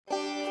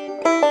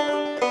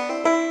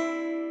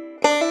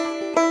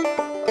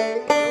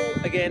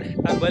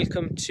again and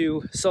welcome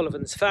to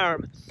Sullivan's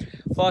Farm.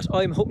 What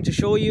I'm hoping to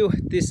show you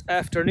this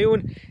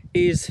afternoon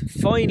is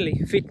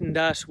finally fitting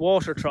that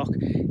water truck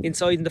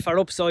inside in the far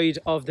upside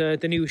of the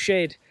new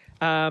shed,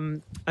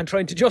 and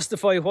trying to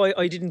justify why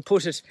I didn't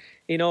put it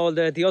in all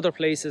the other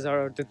places,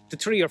 or the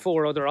 3 or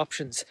 4 other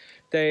options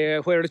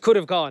where it could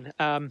have gone.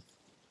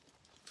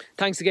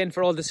 Thanks again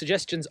for all the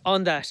suggestions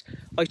on that.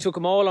 I took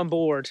them all on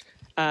board.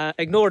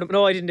 Ignored them.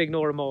 No, I didn't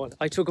ignore them all.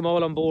 I took them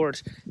all on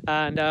board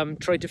and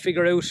tried to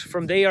figure out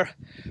from there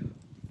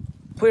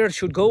where it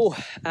should go.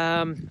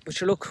 But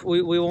sure, look,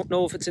 we won't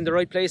know if it's in the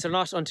right place or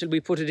not until we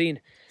put it in,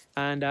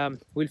 and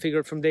we'll figure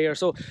it from there.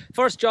 So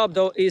first job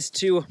though is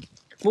to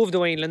move the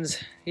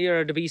weanlings.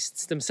 Here are the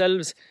beasts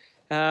themselves.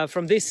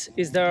 From this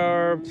is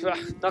their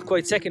not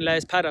quite second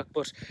last paddock,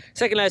 but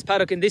second last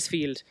paddock in this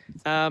field.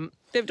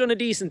 They've done a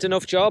decent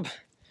enough job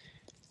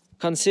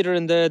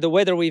considering the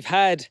weather we've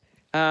had.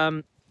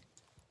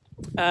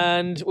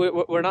 And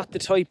we're not the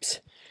types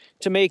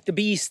to make the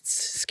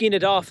beasts skin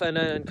it off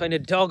and kind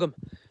of dog them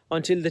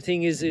until the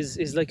thing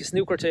is like a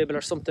snooker table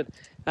or something.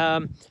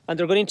 And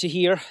they're going into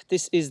here.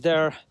 This is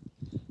their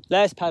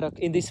last paddock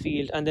in this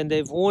field, and then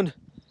they've won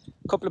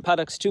a couple of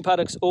paddocks, 2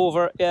 paddocks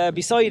over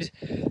beside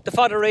the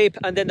fodder rape,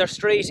 and then they're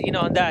straight in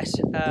on that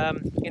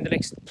in the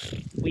next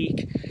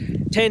week,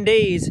 10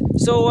 days.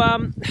 So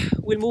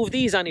we'll move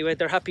these anyway.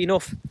 They're happy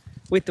enough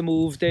with the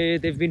move.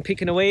 They've been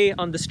picking away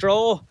on the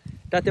straw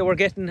that they were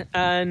getting,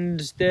 and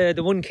the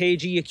 1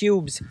 kg of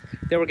cubes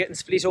they were getting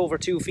split over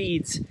 2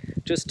 feeds,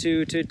 just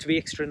to be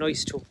extra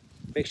nice to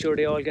make sure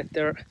they all get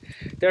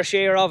their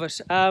share of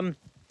it.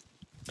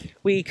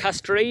 We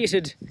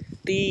castrated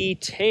the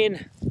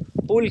 10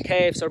 bull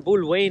calves or bull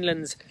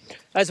weanlings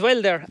as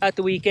well there at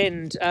the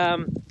weekend.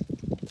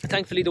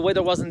 Thankfully the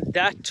weather wasn't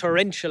that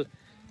torrential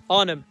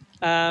on them,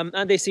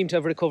 and they seem to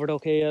have recovered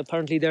okay.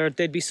 Apparently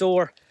they'd be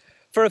sore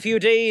for a few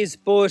days,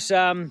 but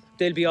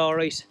they'll be all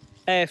right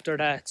after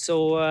that.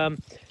 So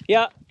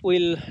yeah,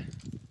 we'll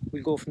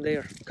go from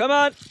there. Come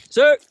on,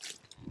 sir.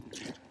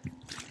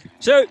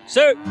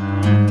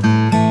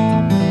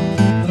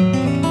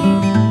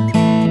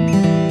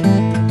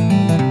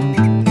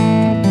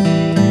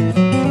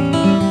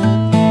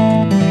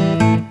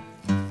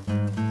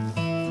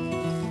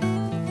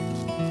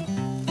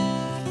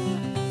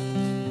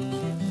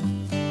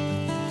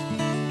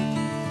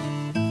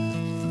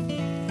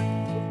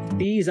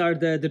 These are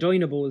the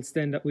dyno bolts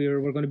then that we're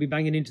going to be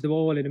banging into the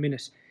wall in a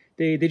minute.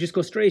 They just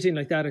go straight in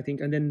like that, I think,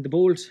 and then the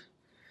bolt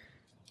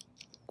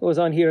goes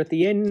on here at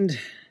the end,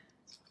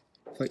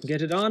 if I can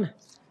get it on,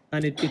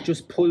 and it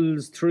just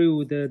pulls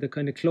through the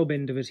kind of club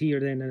end of it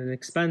here then, and it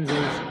expands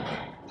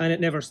out and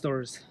it never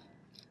stirs.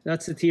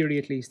 That's the theory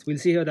at least. We'll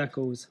see how that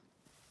goes.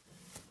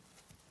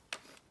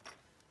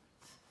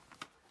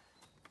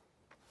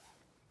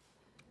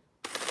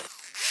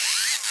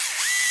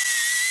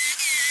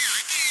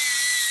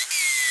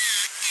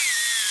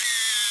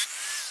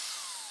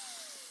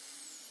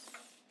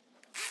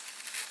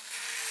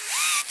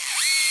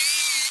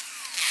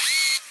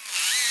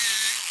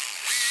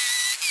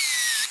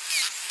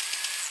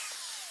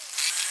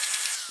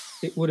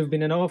 It would have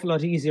been an awful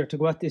lot easier to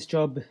go at this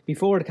job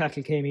before the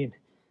cattle came in.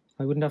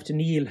 I wouldn't have to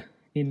kneel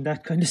in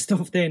that kind of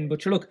stuff then.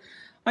 But sure, look,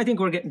 I think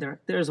we're getting there.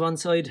 There's one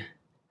side,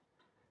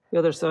 the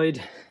other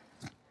side.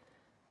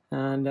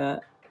 And if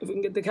we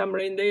can get the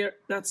camera in there,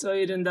 that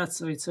side and that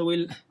side. So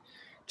we'll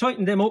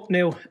tighten them up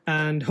now,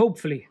 and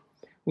hopefully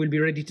we'll be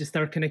ready to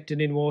start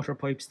connecting in water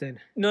pipes then.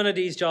 None of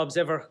these jobs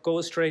ever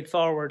go straight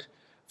forward,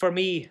 for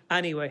me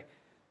anyway.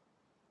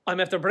 I'm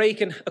after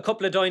breaking a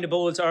couple of dyno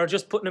bolts, or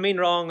just putting them in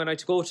wrong, and I had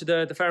to go to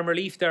the farm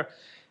relief there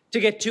to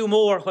get 2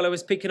 more while I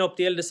was picking up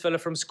the eldest fella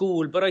from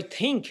school. But I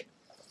think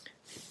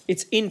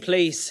it's in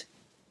place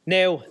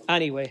now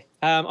anyway.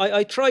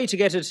 I tried to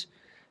get it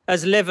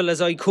as level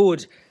as I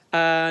could,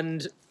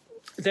 and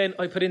then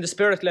I put in the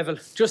spirit level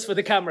just for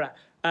the camera,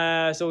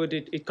 so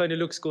it kind of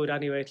looks good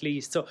anyway at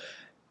least. So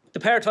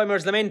the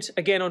part-timers lament,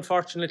 again,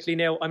 unfortunately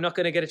now I'm not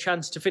going to get a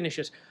chance to finish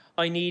it.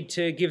 I need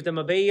to give them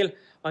a bail,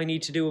 I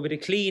need to do a bit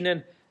of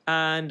cleaning,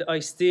 and I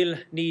still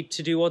need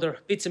to do other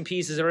bits and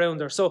pieces around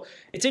there. So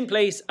it's in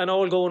place and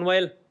all going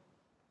well.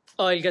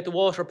 I'll get the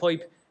water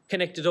pipe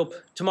connected up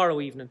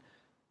tomorrow evening.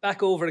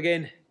 Back over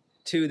again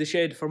to the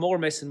shed for more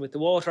messing with the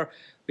water.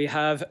 We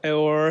have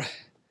our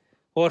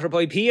water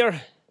pipe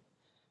here,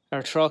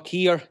 our truck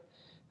here,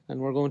 and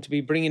we're going to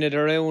be bringing it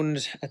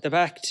around at the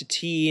back to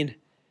teeing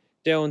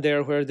down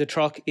there where the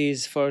truck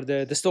is for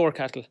the store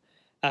cattle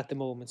at the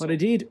moment. What I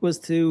did was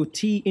to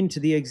tee into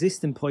the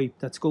existing pipe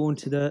that's going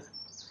to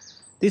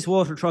this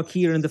water truck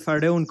here in the far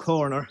down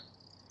corner.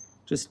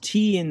 Just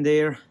tee in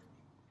there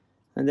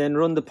and then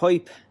run the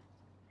pipe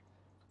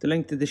the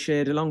length of the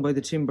shed along by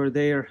the timber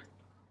there,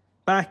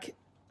 back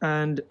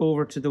and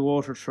over to the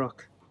water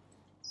truck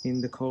in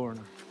the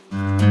corner.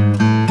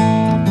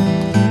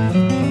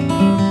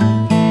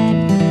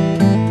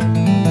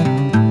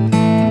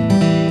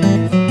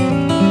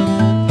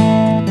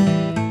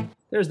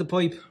 There's the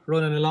pipe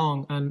running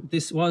along, and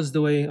this was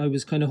the way I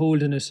was kind of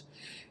holding it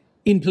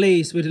in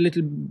place with a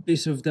little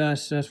bit of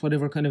that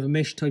whatever kind of a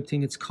mesh type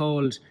thing it's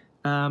called.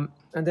 And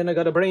then I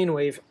got a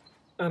brainwave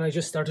and I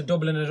just started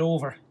doubling it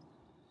over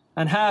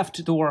and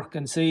halved the work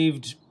and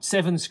saved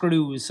 7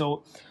 screws.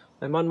 So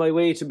I'm on my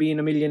way to being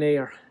a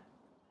millionaire.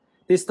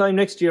 This time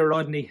next year,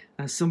 Rodney,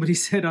 as somebody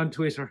said on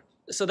Twitter.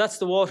 So that's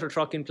the water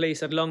truck in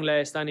place at long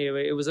last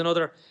anyway. It was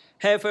another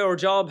half-hour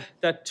job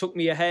that took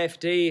me a half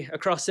day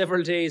across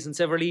several days and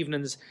several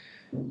evenings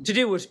to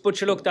do it. But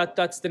you look,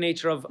 that's the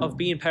nature of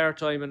being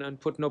part-time and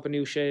putting up a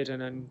new shed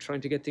and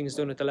trying to get things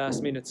done at the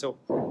last minute. So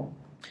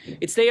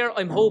it's there.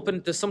 I'm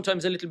hoping there's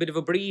sometimes a little bit of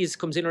a breeze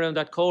comes in around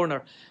that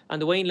corner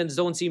and the weanlings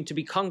don't seem to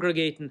be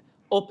congregating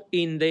up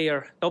in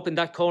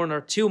that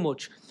corner too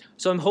much.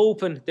 So I'm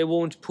hoping they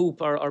won't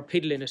poop or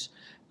piddle in it,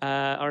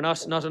 or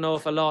not an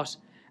awful lot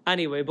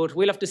anyway, but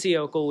we'll have to see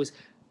how it goes.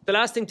 The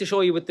last thing to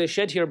show you with the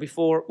shed here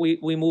before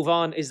we move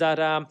on is that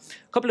a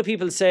couple of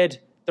people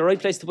said the right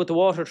place to put the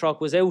water truck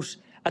was out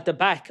at the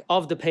back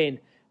of the pen,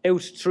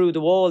 out through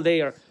the wall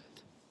there.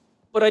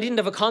 But I didn't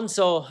have a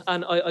console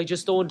and I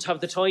just don't have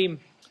the time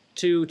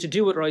to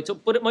do it right. So,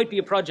 but it might be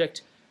a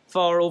project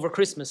for over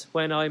Christmas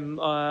when I'm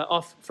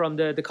off from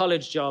the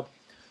college job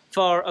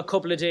for a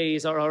couple of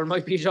days, or it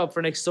might be a job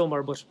for next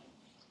summer, but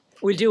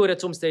we'll do it at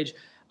some stage.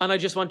 And I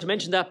just want to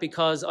mention that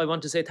because I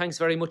want to say thanks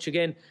very much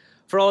again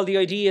for all the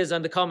ideas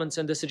and the comments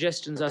and the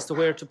suggestions as to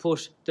where to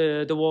put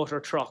the water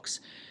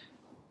trucks.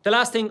 The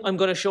last thing I'm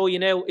going to show you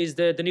now is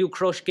the new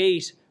crush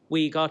gate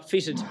we got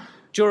fitted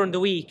during the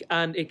week,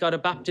 and it got a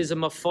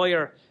baptism of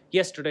fire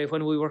yesterday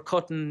when we were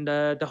cutting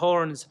the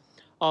horns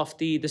off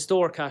the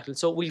store cattle.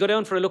 So we'll go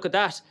down for a look at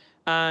that.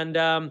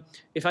 And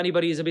if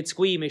anybody is a bit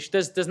squeamish,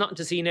 there's nothing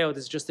to see now.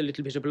 There's just a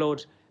little bit of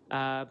blood.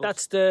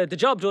 That's the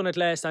job done at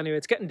last anyway.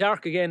 It's getting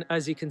dark again,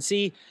 as you can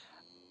see.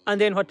 And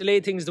then what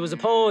delayed things, there was a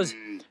pause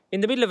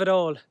in the middle of it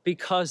all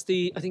because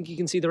I think you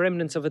can see the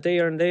remnants of it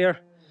there and there.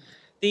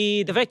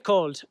 The vet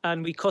called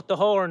and we cut the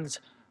horns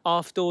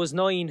off those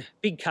 9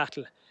 big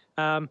cattle.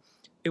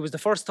 It was the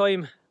first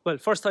time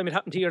it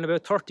happened here in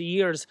about 30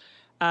 years.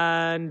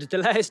 And the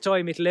last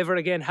time it'll ever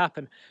again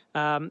happen.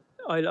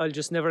 I'll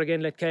just never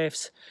again let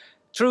calves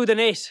through the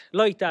net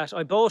like that.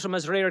 I bought them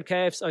as reared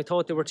calves. I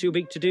thought they were too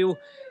big to do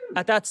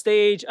at that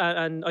stage,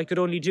 and I could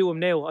only do them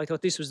now. I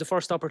thought this was the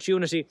first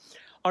opportunity,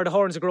 or the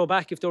horns would grow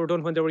back if they were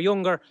done when they were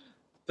younger.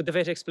 But the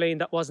vet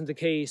explained that wasn't the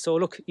case. So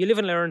look, you live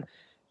and learn.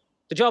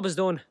 The job is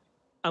done,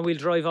 and we'll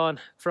drive on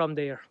from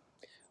there.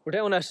 We're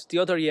down at the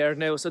other yard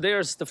now. So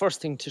there's the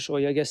first thing to show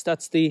you. I guess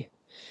that's the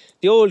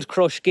old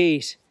crush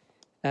gate.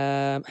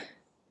 Took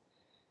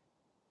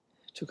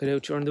it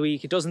out during the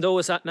week. It doesn't owe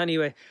us that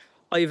anyway.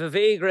 I have a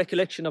vague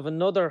recollection of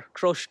another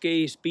crush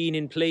gate being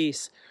in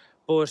place,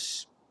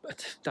 but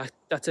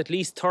that's at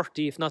least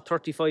 30, if not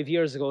 35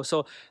 years ago.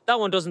 So that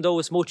one doesn't owe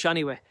us much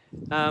anyway.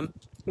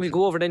 We'll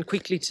go over then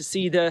quickly to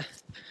see the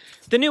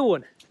new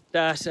one.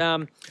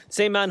 That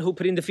same man who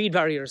put in the feed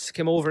barriers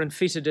came over and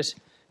fitted it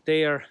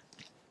there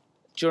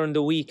during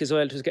the week as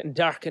well. It was getting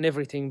dark and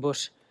everything,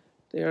 but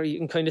there you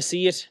can kind of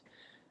see it.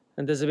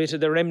 And there's a bit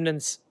of the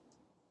remnants.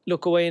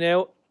 Look away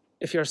now.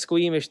 If you're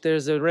squeamish,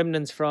 there's the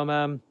remnants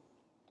from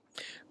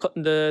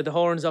cutting the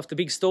horns off the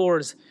big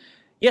stores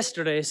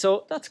yesterday.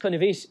 So that's kind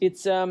of it.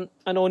 It's an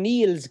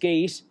O'Neill's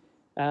gate,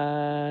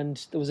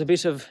 and there was a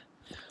bit of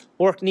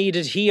work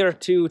needed here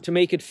to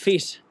make it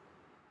fit.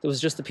 There was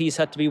just the piece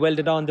had to be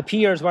welded on. The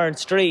piers weren't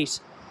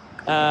straight,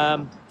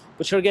 but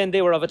sure, again,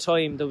 they were of a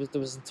time.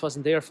 It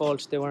wasn't their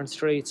fault. They weren't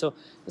straight. So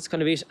that's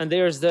kind of it. And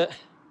there's the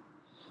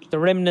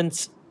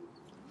remnants,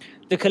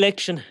 the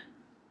collection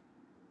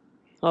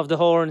of the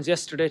horns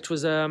yesterday. It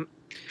was not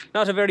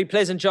a very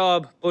pleasant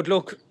job, but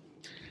look,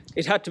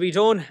 it had to be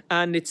done,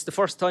 and it's the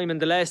first time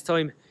and the last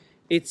time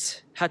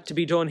it's had to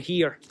be done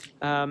here.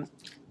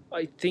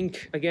 I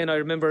think, again, I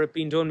remember it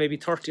being done maybe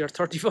 30 or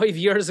 35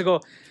 years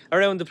ago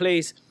around the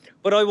place,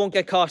 but I won't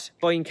get caught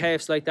buying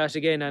calves like that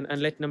again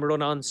and letting them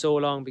run on so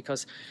long,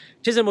 because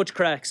it isn't much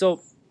crack.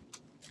 So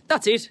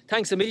that's it.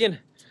 Thanks a million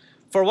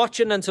for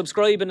watching and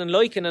subscribing and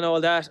liking and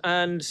all that,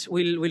 and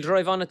we'll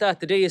drive on at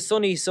that. The day is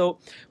sunny, so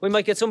we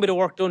might get some bit of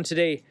work done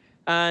today,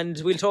 and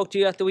we'll talk to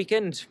you at the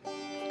weekend.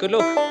 Good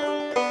luck.